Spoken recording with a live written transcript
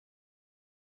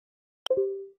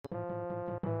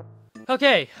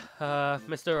Okay,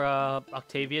 Mr.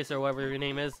 Octavius, or whatever your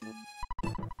name is.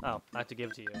 Oh, I have to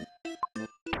give it to you.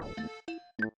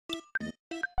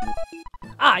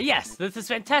 Ah, yes! This is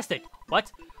fantastic!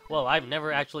 What? Well, I've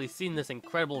never actually seen this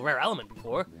incredible rare element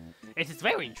before. It is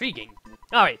very intriguing.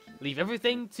 Alright, leave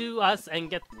everything to us and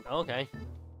get... Okay.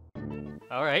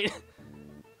 Alright.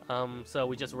 So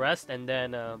we just rest, and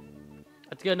then,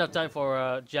 it's good enough time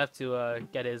for, Jeff to,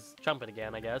 get his trumpet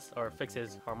again, I guess. Or fix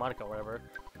his harmonica or whatever.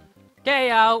 Okay,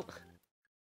 out!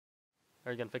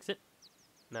 Are you gonna fix it?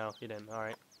 No, you didn't.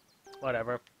 Alright.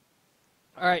 Whatever.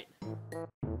 Alright.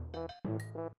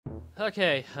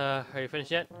 Okay, are you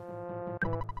finished yet?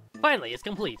 Finally, it's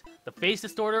complete. The Phase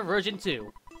Distorter version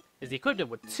 2 is equipped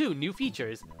with 2 new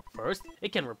features. First,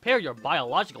 it can repair your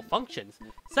biological functions.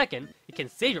 Second, it can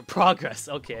save your progress.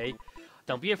 Okay.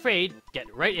 Don't be afraid. Get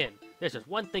right in. There's just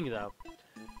one thing, though.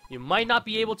 You might not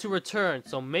be able to return,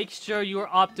 so make sure you are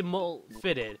optimal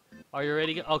fitted. Are you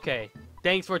ready? Okay.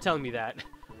 Thanks for telling me that.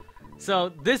 So,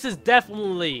 this is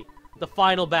definitely the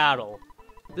final battle.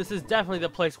 This is definitely the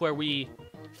place where we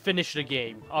finish the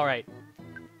game. Alright.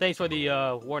 Thanks for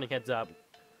the warning heads up.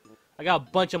 I got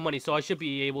a bunch of money, so I should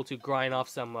be able to grind off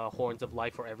some Horns of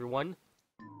Life for everyone.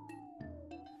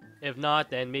 If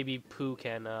not, then maybe Pooh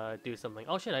can do something.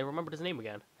 Oh shit, I remembered his name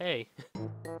again. Hey.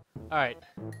 Alright.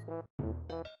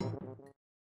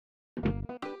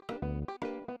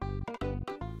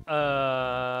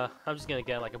 I'm just gonna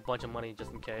get like a bunch of money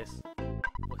just in case.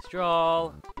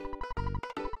 Withdrawal.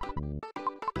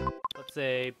 Let's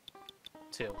say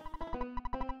 2.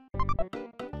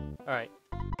 Alright.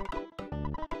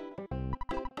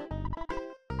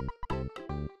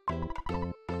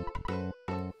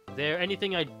 Is there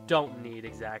anything I don't need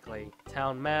exactly?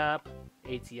 Town map,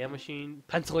 ATM machine,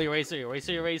 pencil eraser,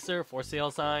 eraser, for sale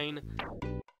sign,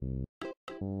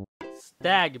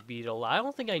 stag beetle. I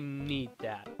don't think I need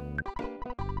that.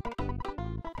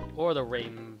 Or the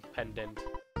rain pendant.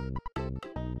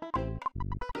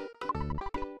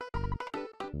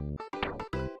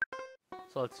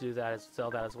 So let's do that, sell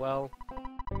that as well.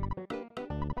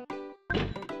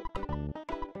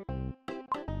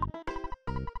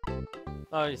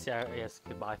 Oh, yes,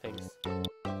 could buy things.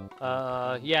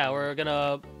 Yeah, we're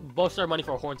gonna boast our money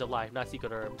for Horns of Life, not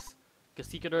Secret Herbs. Because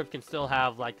Secret Herb can still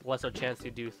have, like, lesser chance to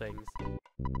do things.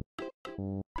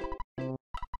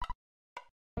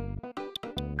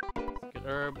 Secret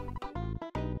Herb.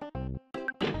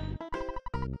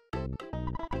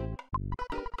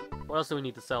 What else do we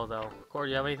need to sell, though? Core, do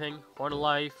you have anything? Horn of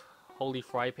Life, Holy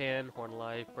Fry Pan, Horn of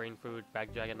Life, Brain Food,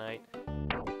 Back Dragon Knight.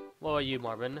 What about you,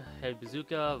 Marvin? Head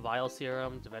Bazooka, Vial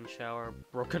Serum, Vent Shower,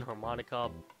 Broken Harmonica,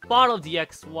 Bottle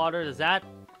DX Water. Does that...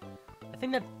 I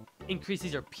think that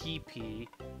increases your PP.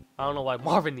 I don't know why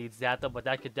Marvin needs that, though, but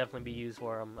that could definitely be used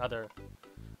for other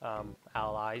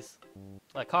allies.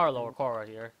 Like Carlo or Cora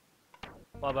here.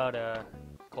 What about,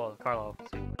 Carlo?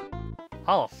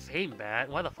 Hall of Fame bat?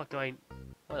 Why the fuck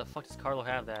does Carlo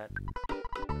have that?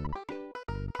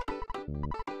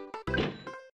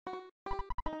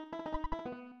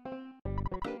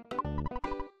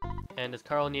 And does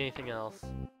Carl need anything else?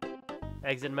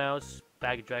 Exit Mouse,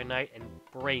 Bag of Dragon Knight, and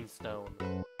Brainstone.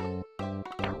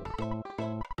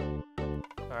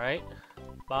 Alright.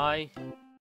 Bye.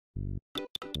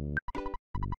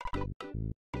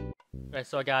 Alright,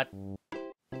 so I got...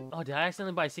 Oh, did I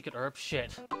accidentally buy Secret Herb?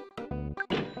 Shit.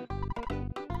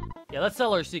 Yeah, let's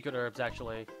sell our Secret Herbs,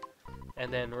 actually.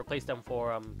 And then replace them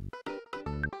for,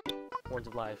 Horns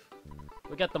of Life.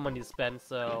 We got the money to spend,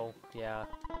 so... Yeah.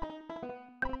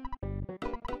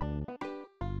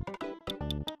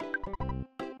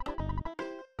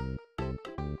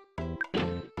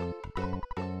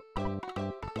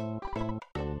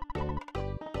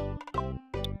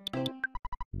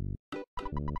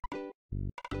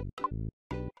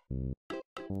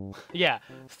 Yeah,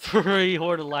 3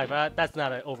 Horde of Life. That's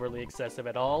not overly excessive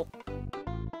at all.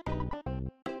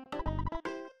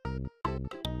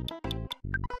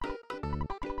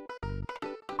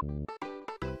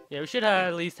 Yeah, we should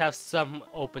at least have some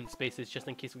open spaces just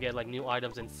in case we get like new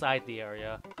items inside the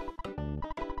area.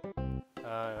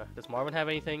 Does Marvin have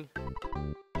anything?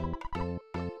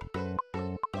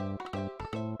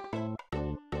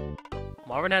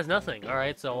 Marvin has nothing.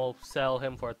 Alright, so we'll sell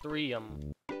him for 3,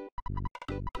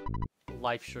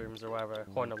 life shrooms or whatever.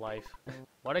 Horn of Life.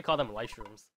 Why do they call them life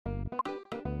shrooms?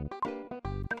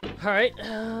 Alright,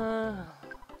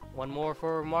 one more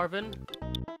for Marvin.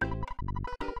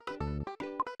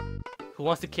 Who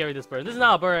wants to carry this burden? This is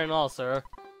not a burden at all, sir.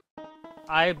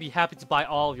 I'd be happy to buy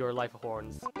all of your Life of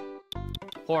Horns.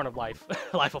 Horn of Life.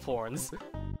 Life of Horns.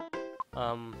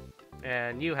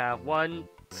 And you have 1,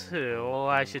 2.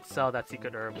 I should sell that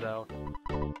secret herb, though.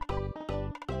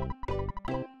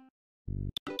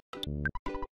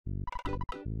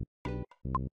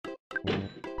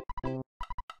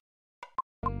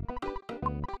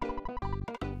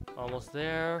 Almost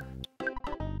there.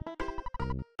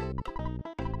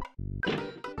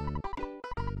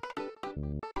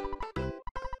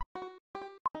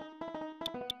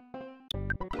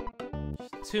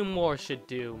 Just 2 more should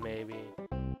do, maybe.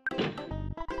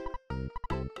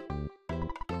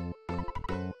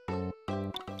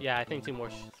 Yeah, I think 2 more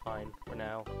is fine for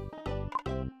now.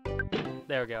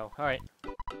 There we go. Alright.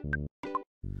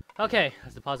 Okay,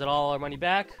 let's deposit all our money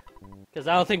back. Because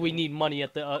I don't think we need money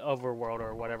at the overworld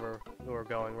or whatever we're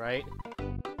going, right?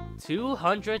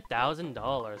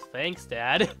 $200,000. Thanks,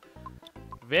 Dad.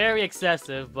 Very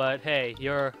excessive, but hey,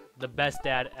 you're the best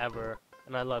dad ever.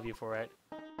 And I love you for it.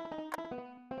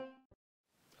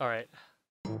 Alright.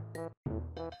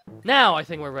 Now I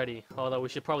think we're ready. Although we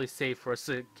should probably save first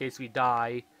in case we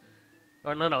die.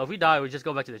 Or no, if we die, we just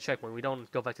go back to the checkpoint. We don't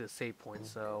go back to the save point.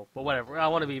 So, but whatever. I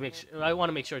want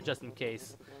to make sure just in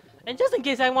case, and just in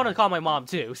case I want to call my mom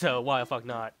too. So why the fuck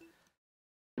not?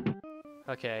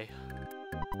 Okay.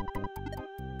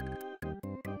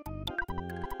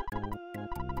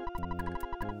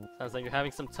 Sounds like you're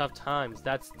having some tough times.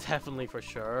 That's definitely for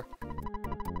sure.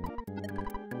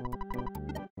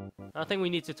 I don't think we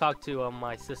need to talk to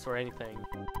my sister or anything.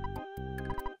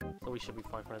 So we should be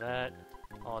fine for that.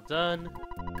 All done.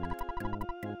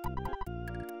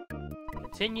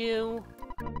 Continue.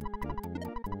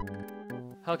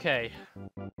 Okay.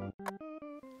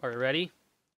 Are you ready?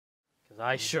 Because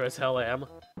I sure as hell am.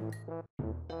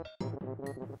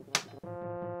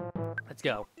 Let's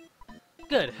go.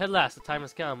 Good. At last, the time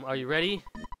has come. Are you ready?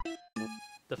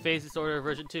 The Phase Disorder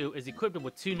version 2 is equipped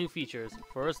with 2 new features.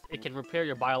 First, it can repair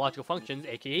your biological functions,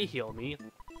 aka heal me.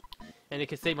 And it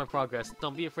can save my progress.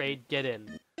 Don't be afraid, get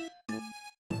in.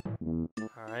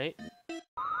 Alright.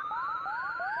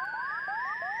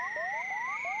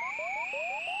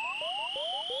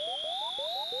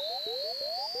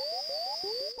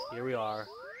 Here we are.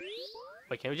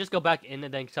 Wait, can we just go back in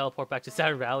and then teleport back to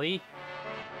Saturn Valley?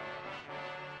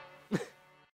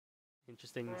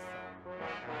 Interesting.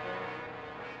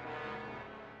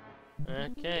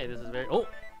 Okay, this is very... Oh!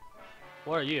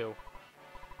 What are you?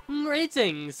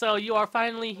 Greetings! So you are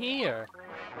finally here!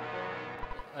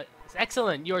 It's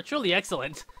excellent! You are truly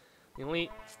excellent!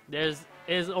 There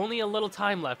is only a little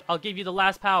time left. I'll give you the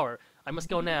last power. I must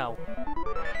go now.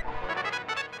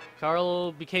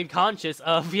 Carl became conscious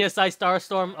of VSI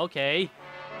Starstorm. Okay.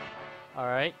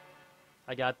 Alright.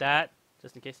 I got that.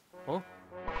 Just in case. Oh?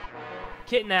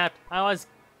 Kidnapped. I was...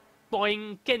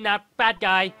 Boing. Kidnapped. Bad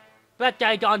guy. Bad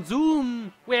guy gone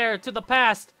zoom. Where? To the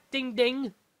past. Ding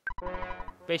ding.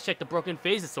 Base check the broken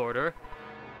phase disorder.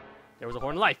 There was a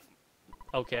horn of life.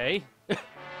 Okay.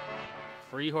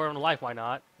 Free horn of life, why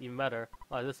not? Even better.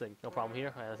 Oh, this thing. No problem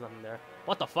here. There's nothing there.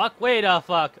 What the fuck? Wait a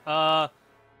fuck.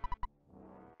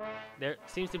 There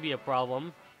seems to be a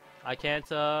problem. I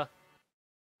can't,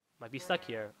 might be stuck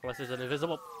here. Unless there's an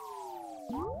invisible...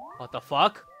 What the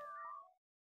fuck?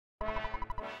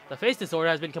 The phase disorder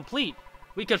has been complete.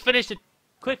 We could finish it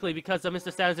quickly because of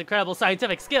Mr. Stan's incredible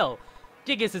scientific skill.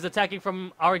 Gigas is attacking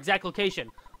from our exact location,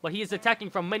 but he is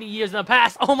attacking from many years in the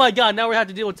past. Oh my god, now we have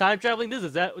to deal with time traveling? This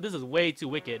is way too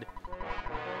wicked.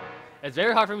 It's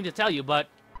very hard for me to tell you, but...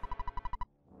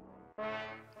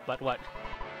 But what?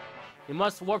 You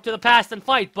must warp to the past and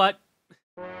fight, but...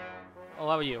 Oh, how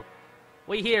are you?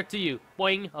 Wait here to you.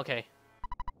 Boing. Okay.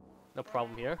 No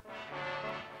problem here.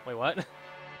 Wait, what?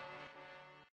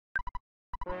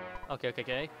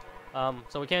 Okay.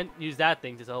 So we can't use that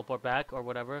thing to teleport back or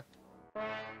whatever.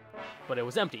 But it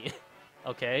was empty.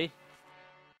 Okay.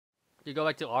 You go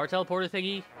back to our teleporter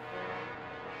thingy?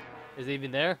 Is it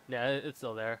even there? Yeah, it's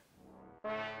still there.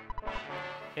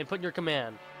 Input your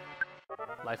command.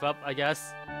 Life up, I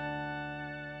guess.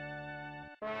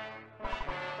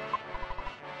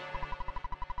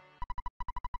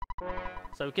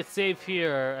 So we could save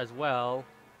here as well.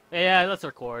 Yeah, let's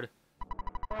record.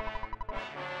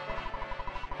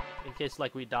 In case,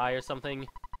 like, we die or something.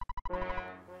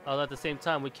 Although at the same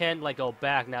time, we can't, like, go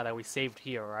back now that we saved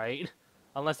here, right?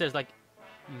 Unless there's, like,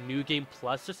 New Game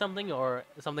Plus or something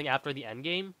after the end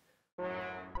game.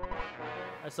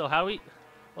 So how do we...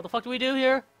 What the fuck do we do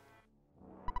here?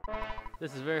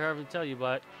 This is very hard to tell you,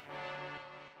 but...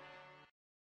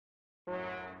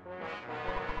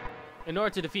 In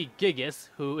order to defeat Gigas,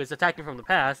 who is attacking from the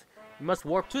past, you must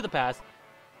warp to the past.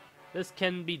 This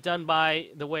can be done by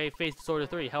the way Phase Disorder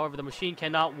 3. However, the machine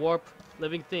cannot warp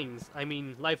living things. I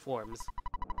mean, life forms.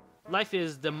 Life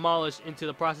is demolished into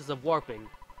the process of warping.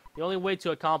 The only way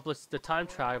to accomplish the time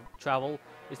travel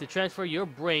is to transfer your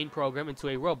brain program into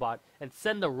a robot and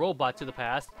send the robot to the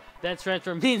past. That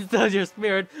transfer means that your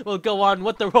spirit will go on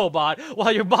with the robot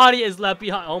while your body is left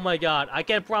behind. Oh my god, I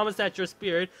can't promise that your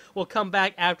spirit will come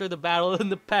back after the battle in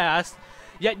the past.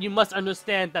 Yet you must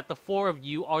understand that the 4 of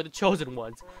you are the chosen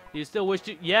ones. Do you still wish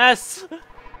to— Yes!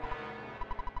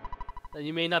 Then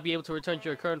you may not be able to return to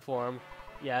your current form.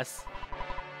 Yes.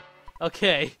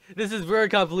 Okay, this is very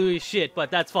convoluted shit,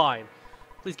 but that's fine.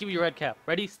 Please give me your red cap.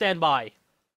 Ready? Stand by.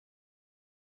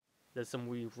 There's some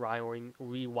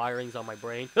rewirings on my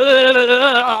brain.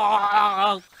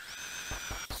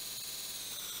 As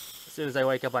soon as I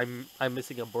wake up, I'm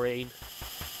missing a brain.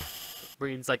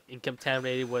 Brain's like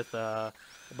contaminated with a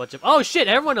bunch of— Oh shit!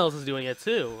 Everyone else is doing it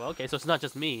too. Okay, so it's not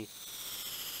just me.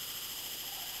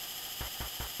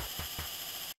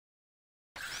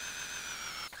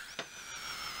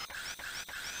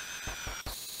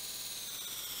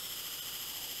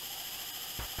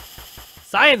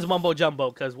 Science mumbo jumbo,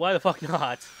 cause why the fuck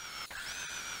not?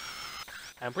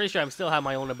 I'm pretty sure I still have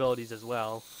my own abilities as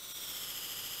well.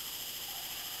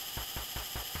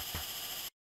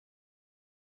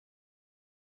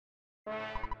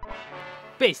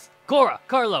 Base, Cora,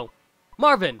 Carlo,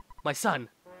 Marvin, my son.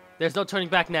 There's no turning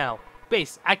back now.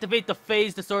 Base, activate the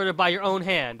phase disorder by your own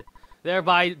hand,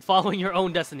 thereby following your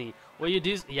own destiny. Will you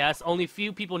do? Yes, only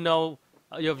few people know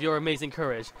of your amazing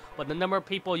courage, but the number of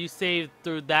people you saved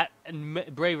through that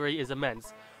bravery is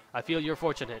immense. I feel you're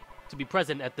fortunate to be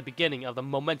present at the beginning of the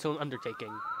monumental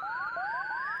undertaking.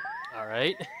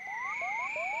 Alright.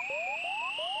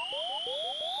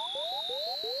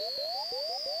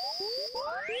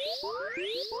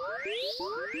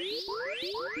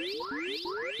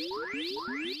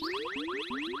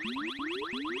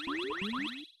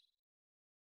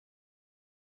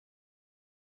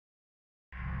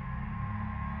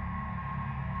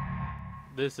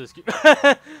 This is cute.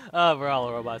 Oh, we're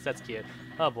all robots. That's cute.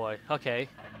 Oh boy. Okay.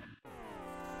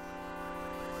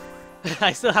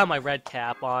 I still have my red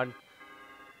cap on.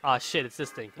 Oh shit, it's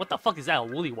this thing. What the fuck is that? A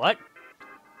woolly what?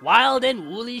 Wild and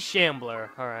woolly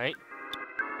shambler. Alright.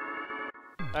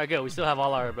 Alright, good. We still have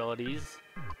all our abilities.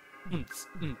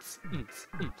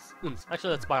 Actually,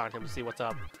 let's spy on him to see what's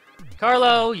up.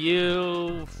 Carlo,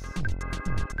 you...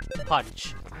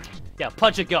 punch. Yeah,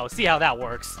 punch and go. See how that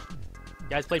works.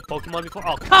 You guys played Pokemon before?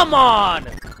 Oh, come on!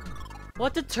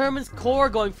 What determines Core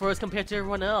going first compared to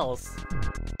everyone else?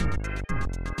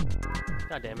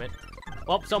 God damn it.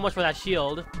 Well, so much for that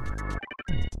shield.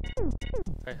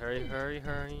 Alright, hurry, hurry,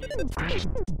 hurry.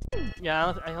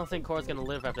 Yeah, I don't think Core's gonna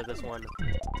live after this one.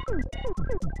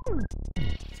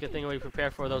 It's a good thing we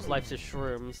prepare for those Life of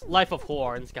Shrooms. Life of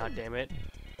Horns, god damn it.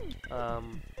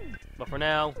 But for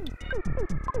now,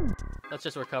 let's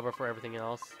just recover for everything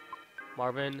else.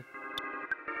 Marvin,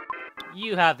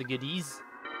 you have the goodies.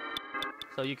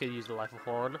 So you could use the Life of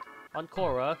Horn on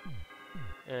Cora,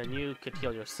 and you could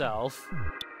heal yourself.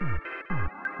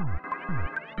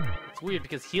 It's weird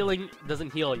because healing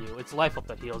doesn't heal you. It's Life Up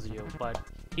that heals you, but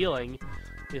healing,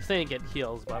 you think it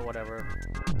heals, but whatever.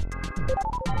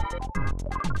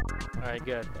 Alright,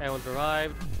 good. Everyone's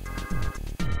arrived.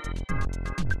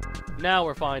 Now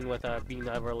we're fine with beating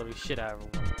the ever-living shit out of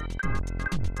everyone.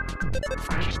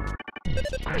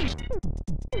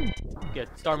 Good.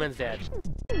 Starman's dead.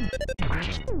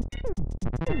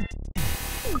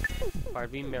 Fire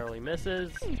beam barely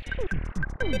misses.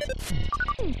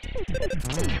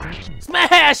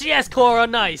 Smash! Yes, Cora!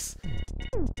 Nice!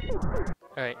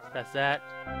 Alright, that's that.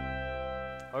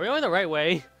 Are we going the right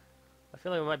way? I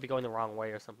feel like we might be going the wrong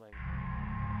way or something.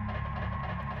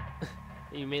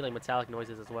 You made like metallic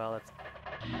noises as well. That's...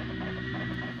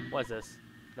 What is this?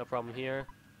 No problem here.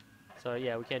 So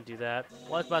yeah, we can't do that.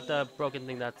 What about the broken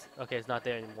thing that's... Okay, it's not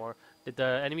there anymore. Did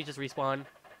the enemy just respawn?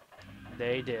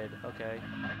 They did. Okay.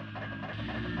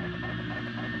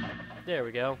 There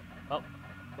we go. Oh,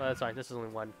 well that's fine. This is only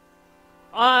one.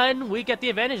 And we get the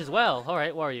advantage as well.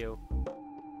 Alright, what are you?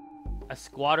 A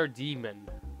squatter demon.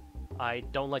 I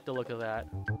don't like the look of that.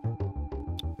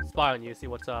 Spy on you, see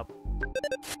what's up.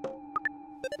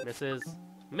 Misses.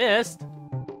 Missed!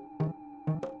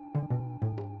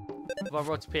 Above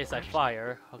road's pace, I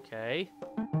fire. Okay.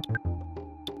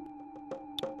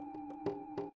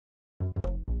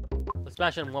 Let's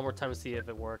smash him one more time to see if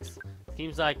it works.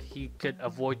 Seems like he could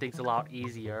avoid things a lot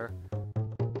easier.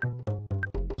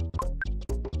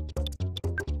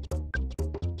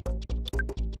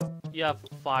 You have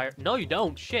fire. No, you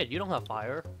don't. Shit, you don't have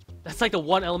fire. That's like the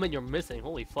one element you're missing.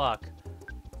 Holy fuck.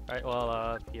 Alright,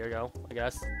 well, here you go, I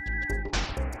guess.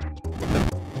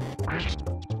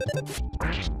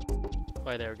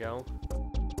 Right, there we go.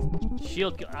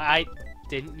 Shield,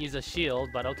 didn't use a shield,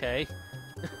 but okay.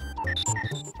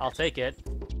 I'll take it.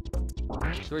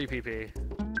 3 PP.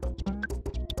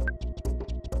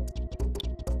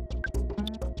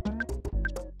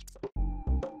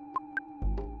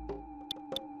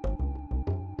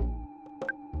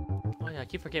 Oh yeah, I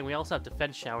keep forgetting we also have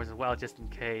defense showers as well, just in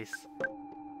case.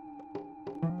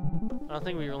 I don't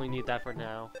think we really need that for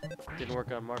now. Didn't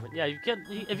work on Marvin. Yeah, if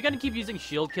you're gonna keep using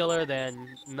Shield Killer,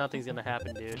 then nothing's gonna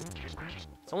happen, dude.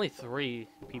 It's only 3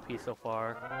 PP so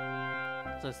far.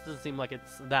 So this doesn't seem like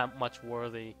it's that much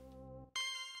worthy.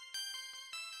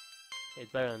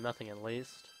 It's better than nothing, at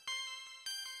least.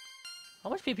 How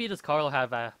much PP does Carlo have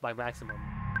by maximum?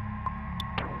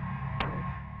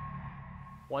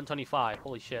 125.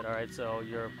 Holy shit, alright, so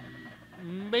you're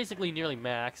basically nearly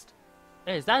maxed.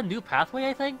 Hey, is that a new pathway,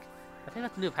 I think? I think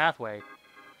that's a new pathway.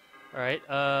 Alright,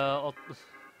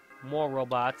 more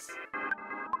robots.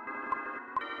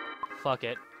 Fuck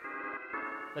it.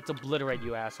 Let's obliterate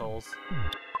you assholes.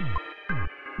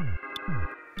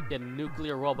 Yeah,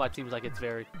 nuclear robot seems like it's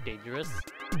very dangerous.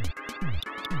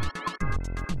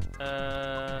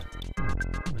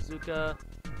 Bazooka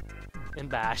and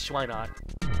Bash, why not?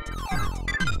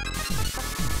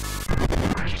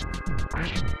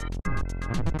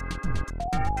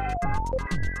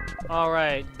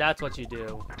 Alright, that's what you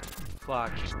do.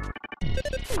 Fuck.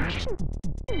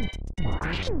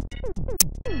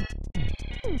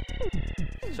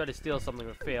 Try to steal something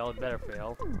but fail, it better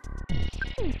fail.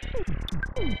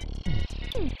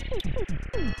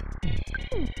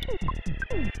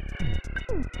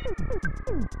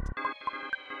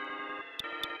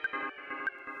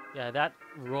 Yeah, that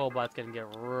robot's gonna get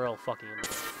real fucking annoying.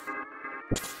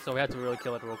 So we have to really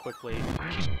kill it real quickly.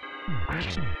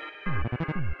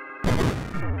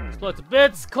 Explode to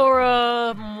bits,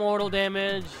 Cora! Mortal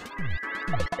damage.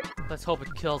 Let's hope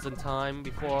it kills in time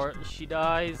before she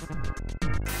dies.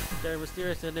 Very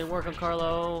mysterious, and didn't work on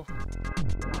Carlo.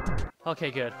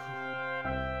 Okay, good.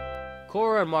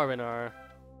 Cora and Marvin are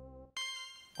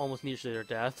almost near to their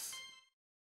deaths.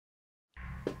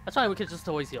 That's fine, we could just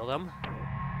always heal them.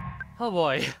 Oh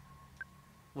boy.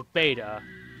 With Beta.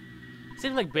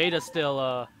 Seems like Beta's still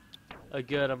a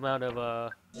good amount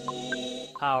of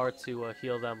power to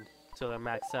heal them to their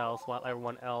max health, while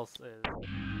everyone else is...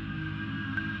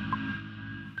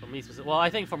 For me specifically, well, I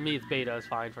think for me, Beta is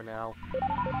fine for now.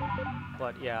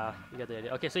 But yeah, you get the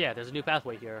idea. Okay, so yeah, there's a new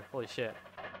pathway here. Holy shit.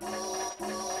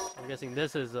 I'm guessing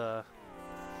this is on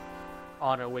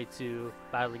our way to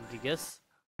battling Gigas.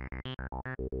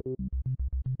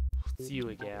 It's you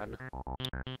again.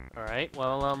 Alright,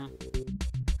 well,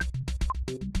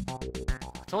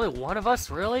 it's only one of us,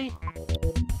 really?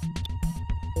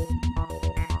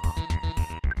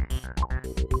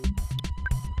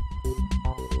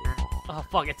 Oh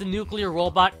fuck, it's a nuclear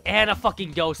robot and a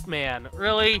fucking ghost man.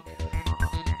 Really?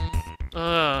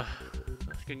 Ugh.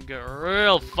 This can get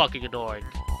real fucking annoying.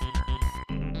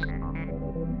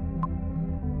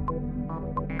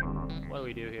 What do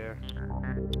we do here?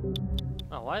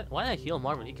 Oh, why did I heal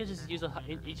Marvin? He could just use a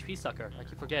HP sucker. I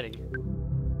keep forgetting.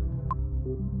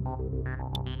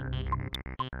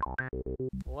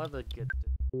 What a good...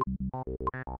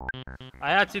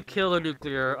 I had to kill the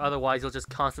nuclear, otherwise he'll just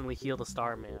constantly heal the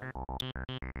Starman.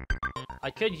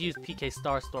 I could use PK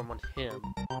Starstorm on him.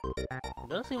 It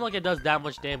doesn't seem like it does that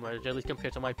much damage, at least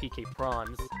compared to my PK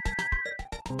Prawns.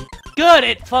 Good!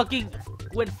 It fucking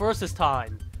went first this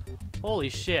time! Holy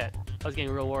shit. I was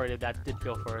getting real worried if that did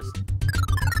go first.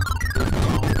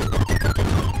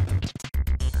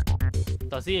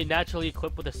 Does he naturally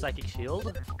equip with a Psychic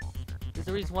Shield? Is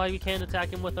the reason why we can't attack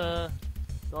him with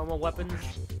normal weapons?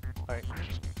 Alright,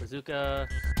 Bazooka...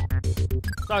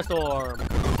 Starstorm!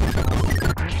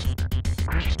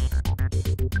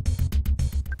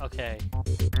 Okay.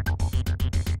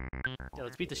 Yeah,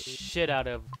 let's beat the shit out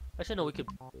of... Actually, no, we could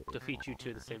defeat you two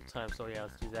at the same time, so yeah,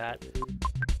 let's do that.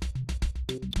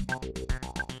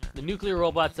 The nuclear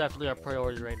robot's definitely our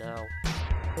priority right now.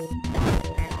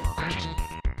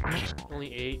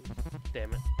 Only 8.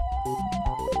 Damn it.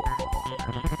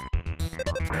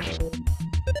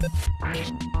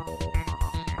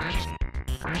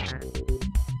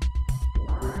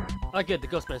 Alright, good, the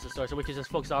Ghostmaster starts, so we can just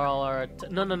focus all our...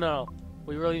 No.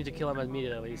 We really need to kill him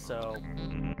immediately, so...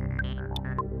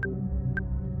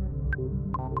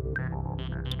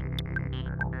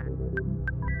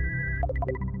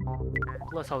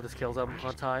 Let's hope this kills him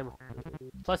on time.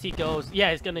 Plus he goes...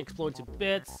 Yeah, he's gonna explode into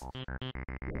bits.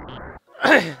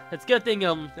 It's a good thing,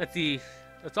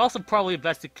 it's also probably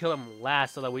best to kill him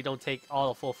last so that we don't take all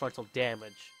the full frontal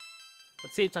damage. But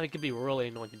at the same time, it can be really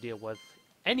annoying to deal with.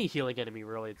 Any healing enemy,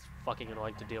 really, it's fucking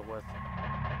annoying to deal with.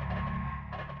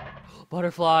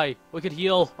 Butterfly! We could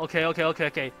heal! Okay. Oh,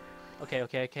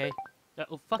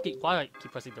 fucking, why do I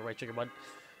keep pressing the right trigger button?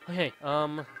 Okay,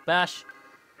 bash.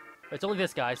 It's only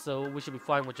this guy, so we should be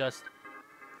fine with just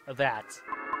that.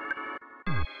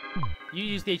 You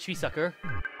use the HP sucker.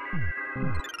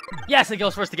 Yes, it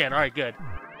goes first again. Alright, good.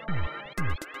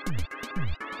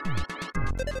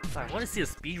 I want to see a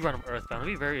speedrun of Earthbound.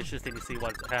 It'd be very interesting to see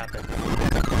what happens.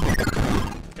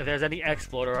 If there's any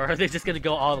exploit, or are they just gonna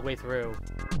go all the way through?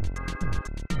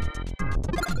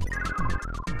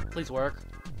 Please work.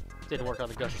 Didn't work on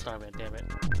the Gusher Starman, damn it.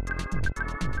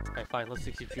 Alright, fine, let's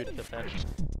execute it then.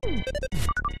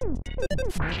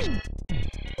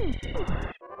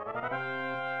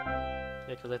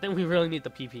 Yeah, because I think we really need the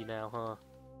PP now, huh?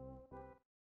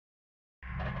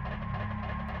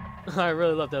 I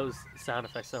really love those sound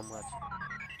effects so much.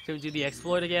 Can we do the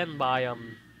exploit again by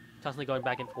constantly going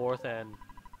back and forth and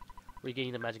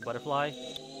regaining the magic butterfly?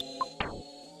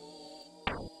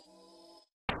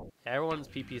 Everyone's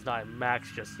PP is not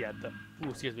max just yet, though. Ooh,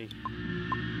 excuse me.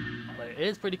 But it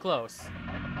is pretty close.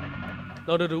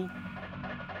 No.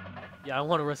 Yeah, I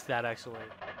want to risk that, actually.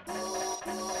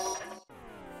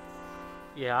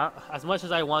 Yeah, as much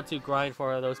as I want to grind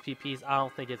for those PPs, I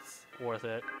don't think it's worth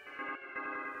it.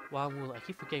 Wow, I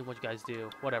keep forgetting what you guys do.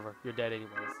 Whatever, you're dead anyways.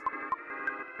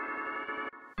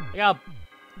 I got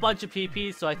a bunch of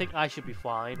PPs, so I think I should be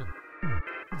fine.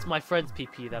 It's my friend's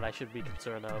PP that I should be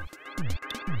concerned of.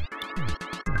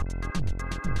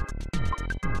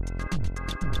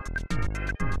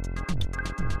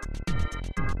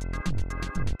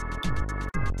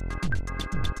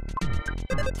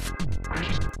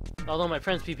 Although my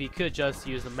friend's PP could just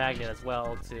use the magnet as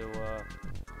well to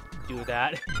do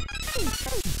that.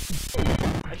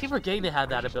 I keep forgetting to have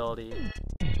that ability.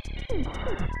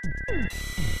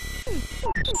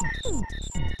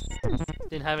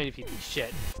 Didn't have any PP.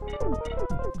 Shit.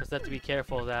 Just have to be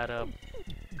careful that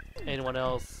anyone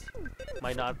else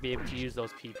might not be able to use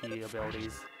those PP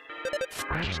abilities.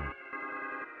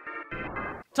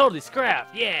 Totally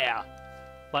scrapped! Yeah!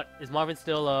 But is Marvin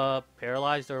still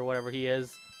paralyzed or whatever he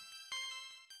is?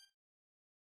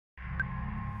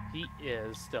 He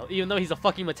is still, even though he's a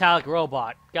fucking metallic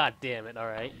robot. God damn it,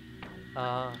 alright.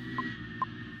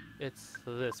 It's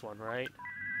this one, right?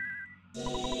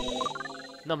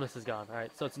 Numbness is gone,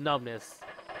 alright, so it's numbness.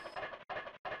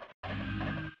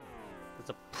 There's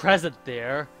a present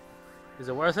there. Is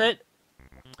it worth it?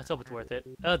 Let's hope it's worth it.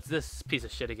 Oh, it's this piece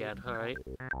of shit again, alright.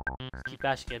 Keep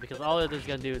bashing it, because all it is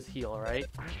gonna do is heal, alright?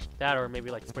 That, or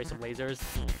maybe like spray some lasers.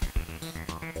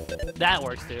 That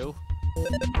works too.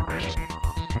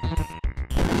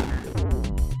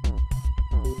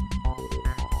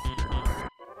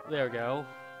 There we go.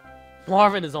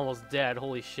 Marvin is almost dead,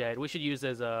 holy shit. We should use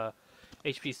his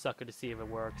HP sucker to see if it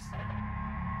works.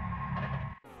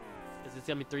 Is this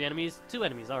gonna be 3 enemies? 2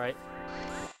 enemies, alright.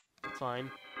 That's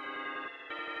fine.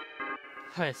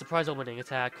 Alright, surprise opening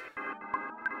attack.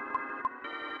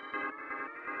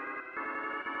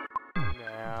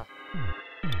 Yeah.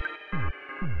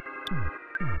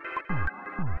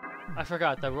 I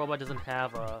forgot, the robot doesn't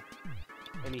have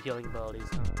any healing abilities.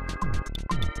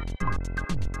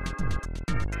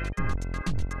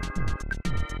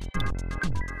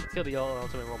 Let's kill the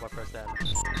ultimate robot first then.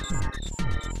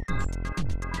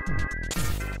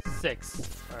 6.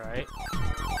 Alright.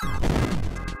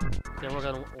 Then we're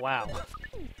gonna... Wow.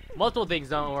 Multiple things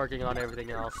not working on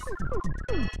everything else.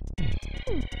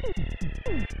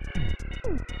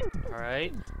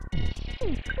 Alright.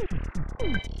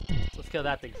 Let's kill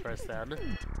that thing first then.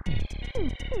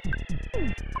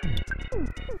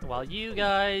 While you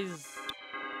guys...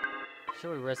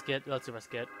 Should we risk it? Let's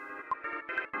risk it.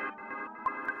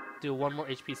 Do one more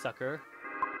HP sucker.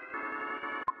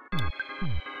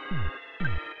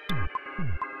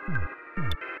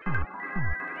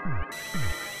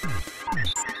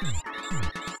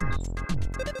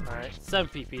 Alright, 7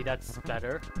 PP, that's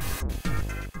better.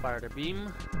 Fire the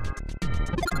beam.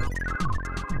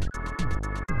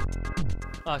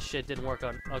 Oh shit, didn't work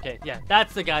on... Okay, yeah,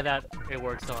 that's the guy that it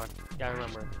works on. Yeah, I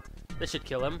remember. This should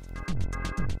kill him.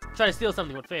 Try to steal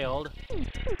something but failed.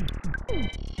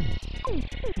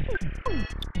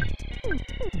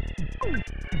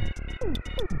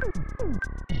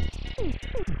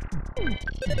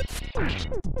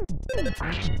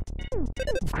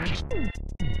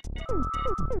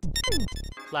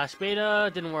 Flash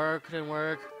beta, didn't work.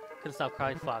 Couldn't stop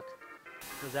crying, fuck.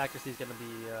 His accuracy's gonna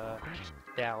be,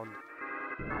 down.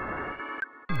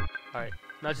 Alright,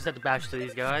 now I just have to bash to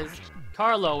these guys.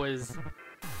 Carlo is...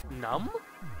 numb?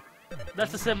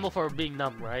 That's a symbol for being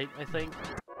numb, right? I think.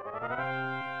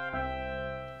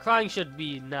 Crying should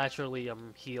be naturally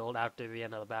healed after the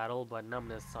end of the battle, but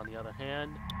numbness, on the other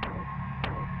hand,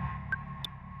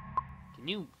 can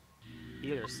you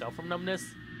heal yourself from numbness?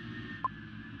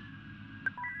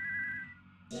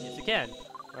 Yes, you can.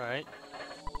 All right.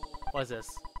 What is this?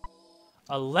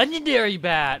 A legendary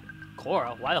bat.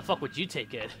 Korra, why the fuck would you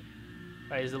take it?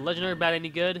 All right, is the legendary bat any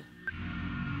good?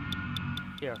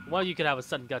 Here, one of you could have a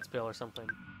sudden guts pill or something.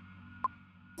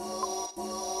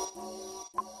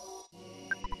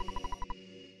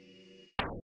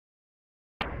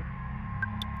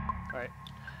 Alright.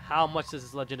 How much does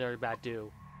this legendary bat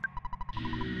do?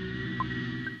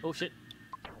 Oh shit.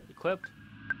 Equipped.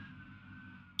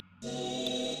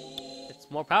 It's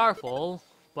more powerful,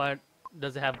 but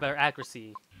does it have better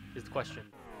accuracy? Is the question.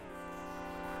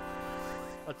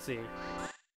 Let's see.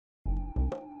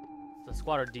 It's the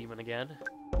squatter demon again.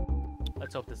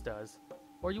 Let's hope this does.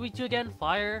 Or you eat you again?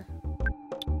 Fire?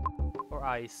 Or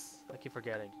ice? I keep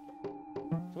forgetting.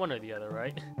 It's one or the other,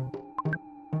 right?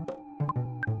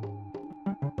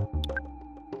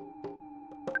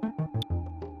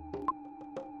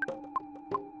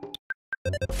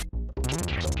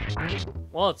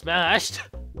 Well, it's smashed.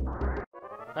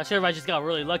 Not sure if I just got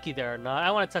really lucky there or not.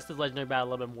 I want to test this legendary bat a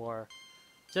little bit more.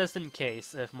 Just in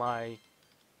case, if my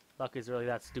luck is really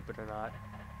that stupid or not.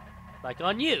 Like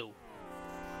on you!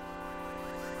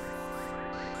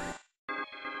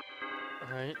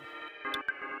 Alright.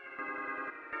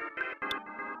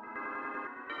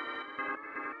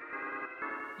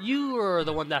 You are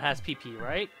the one that has PP,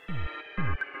 right?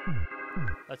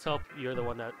 Let's hope you're the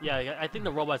one that... Yeah, I think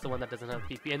the robot's the one that doesn't have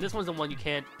PP. And this one's the one you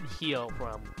can't heal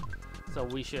from. So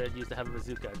we should use the Heavy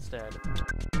Bazooka instead.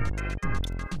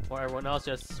 Or everyone else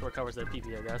just recovers their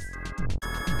PP, I guess.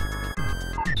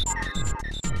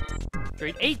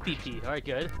 Grade 8 PP. Alright,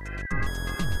 good.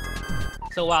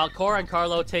 So while Korra and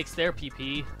Carlo takes their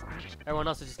PP, everyone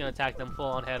else is just going to attack them full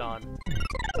on head-on.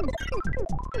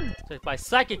 So by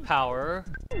psychic power...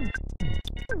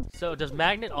 So does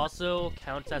magnet also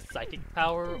count as psychic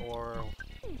power, or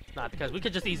not? Because we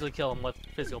could just easily kill him with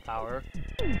physical power.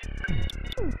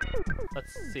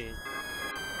 Let's see.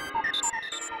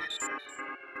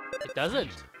 It doesn't.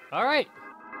 Alright.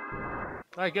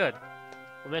 Alright, good.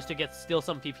 We managed to steal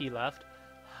some PP left.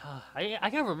 I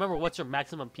can't remember what's your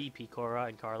maximum PP, Korra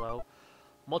and Carlo.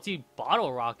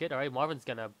 Multi-bottle rocket. Alright, Marvin's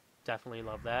gonna definitely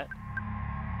love that.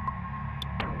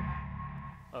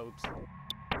 Oops.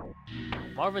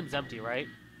 Marvin's empty, right?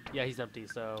 Yeah, he's empty,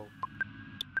 so...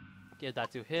 Give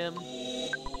that to him.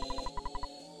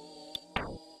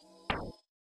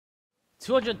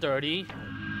 230.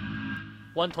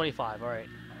 125, alright.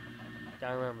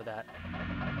 Gotta remember that.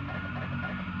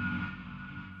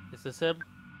 Is this him?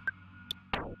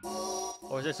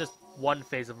 Or is this just one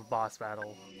phase of a boss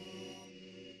battle?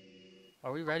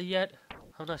 Are we ready yet?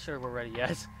 I'm not sure we're ready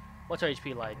yet. What's our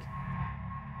HP like?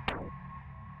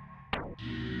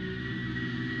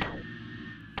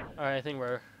 Alright, I think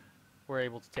we're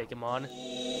able to take him on.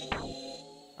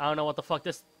 I don't know what the fuck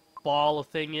this ball of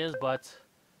thing is, but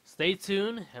stay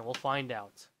tuned and we'll find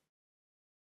out.